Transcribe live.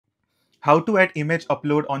How to add image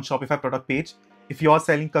upload on Shopify product page. If you are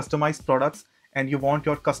selling customized products and you want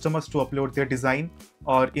your customers to upload their design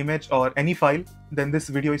or image or any file, then this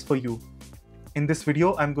video is for you. In this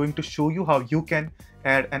video, I'm going to show you how you can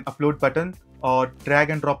add an upload button or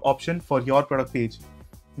drag and drop option for your product page.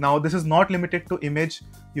 Now, this is not limited to image.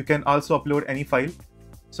 You can also upload any file.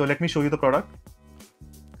 So let me show you the product.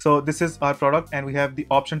 So this is our product and we have the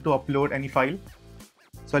option to upload any file.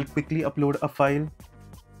 So I'll quickly upload a file.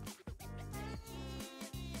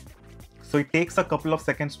 So it takes a couple of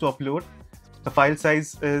seconds to upload. The file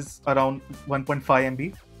size is around 1.5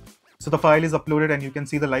 MB. So the file is uploaded and you can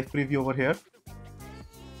see the live preview over here.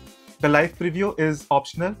 The live preview is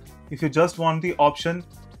optional. If you just want the option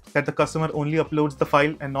that the customer only uploads the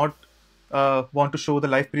file and not want to show the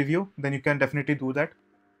live preview, then you can definitely do that.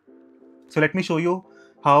 So let me show you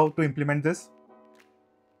how to implement this.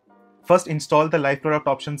 First, install the Live Product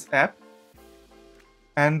Options app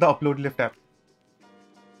and the Upload Lift app.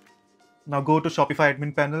 Now go to Shopify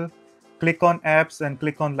admin panel, click on apps and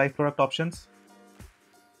click on Live Product Options.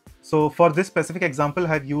 So for this specific example,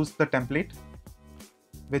 I've used the template,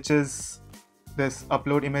 which is this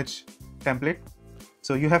upload image template.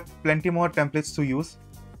 So you have plenty more templates to use.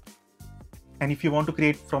 And if you want to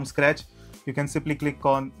create from scratch, you can simply click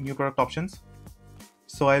on New Product Options.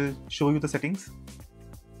 So I'll show you the settings.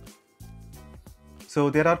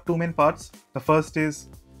 So there are two main parts. The first is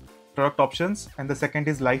product options and the second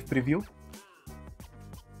is live preview.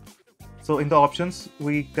 So in the options,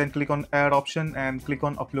 we can click on add option and click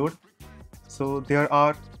on upload. So there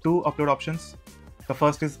are two upload options. The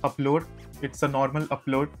first is upload. It's a normal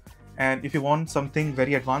upload. And if you want something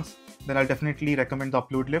very advanced, then I'll definitely recommend the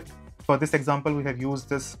upload lift. For this example, we have used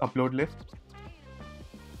this upload lift.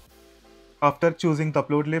 After choosing the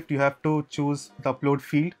upload lift, you have to choose the upload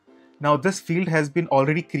field. Now this field has been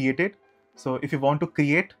already created. So if you want to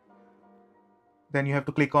create, then you have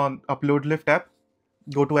to click on upload lift app,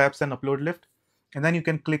 go to apps and upload lift, and then you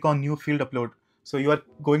can click on new field upload. So you are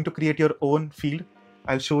going to create your own field.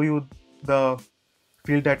 I'll show you the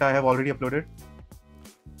field that I have already uploaded.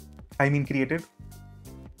 Created.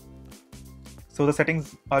 So the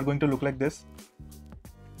settings are going to look like this.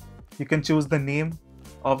 You can choose the name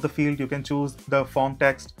of the field, you can choose the font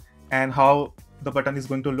text and how the button is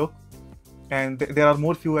going to look. And there are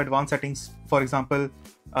more few advanced settings. For example,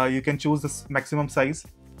 you can choose the maximum size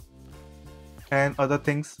and other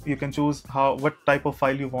things. You can choose what type of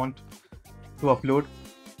file you want to upload.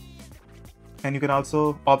 And you can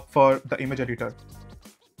also opt for the image editor.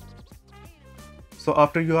 So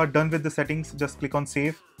after you are done with the settings, just click on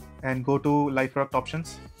save and go to Live Product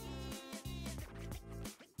Options.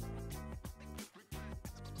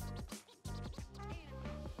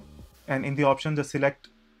 And in the option, just select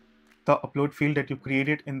the upload field that you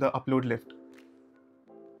created in the upload lift.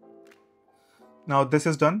 Now this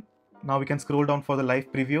is done. Now we can scroll down for the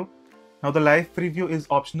live preview. Now the live preview is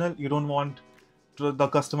optional. You don't want the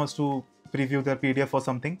customers to preview their PDF or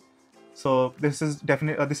something. So this is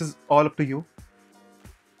definitely, this is all up to you.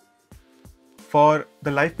 For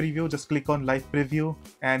the live preview, just click on live preview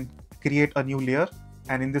and create a new layer.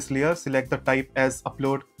 And in this layer, select the type as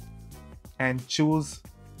upload and choose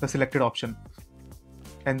the selected option.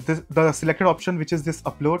 And the selected option, which is this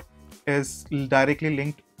upload, is directly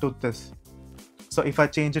linked to this. So if I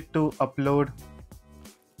change it to upload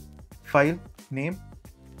file name,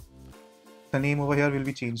 the name over here will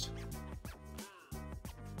be changed.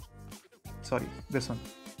 Sorry, this one.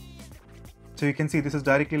 So you can see this is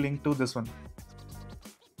directly linked to this one.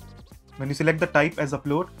 When you select the type as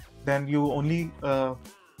upload, then you only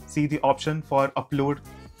see the option for upload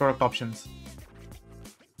product options.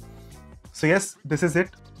 So yes, this is it.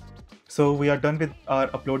 So we are done with our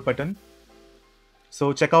upload button.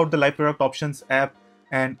 So check out the Live Product Options app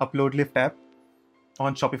and Upload Lift app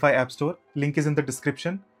on Shopify App Store. Link is in the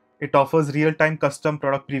description. It offers real-time custom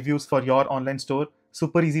product previews for your online store.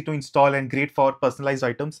 Super easy to install and great for personalized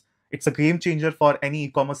items. It's a game changer for any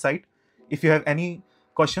e-commerce site. If you have any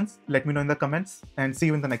questions, let me know in the comments and see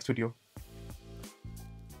you in the next video.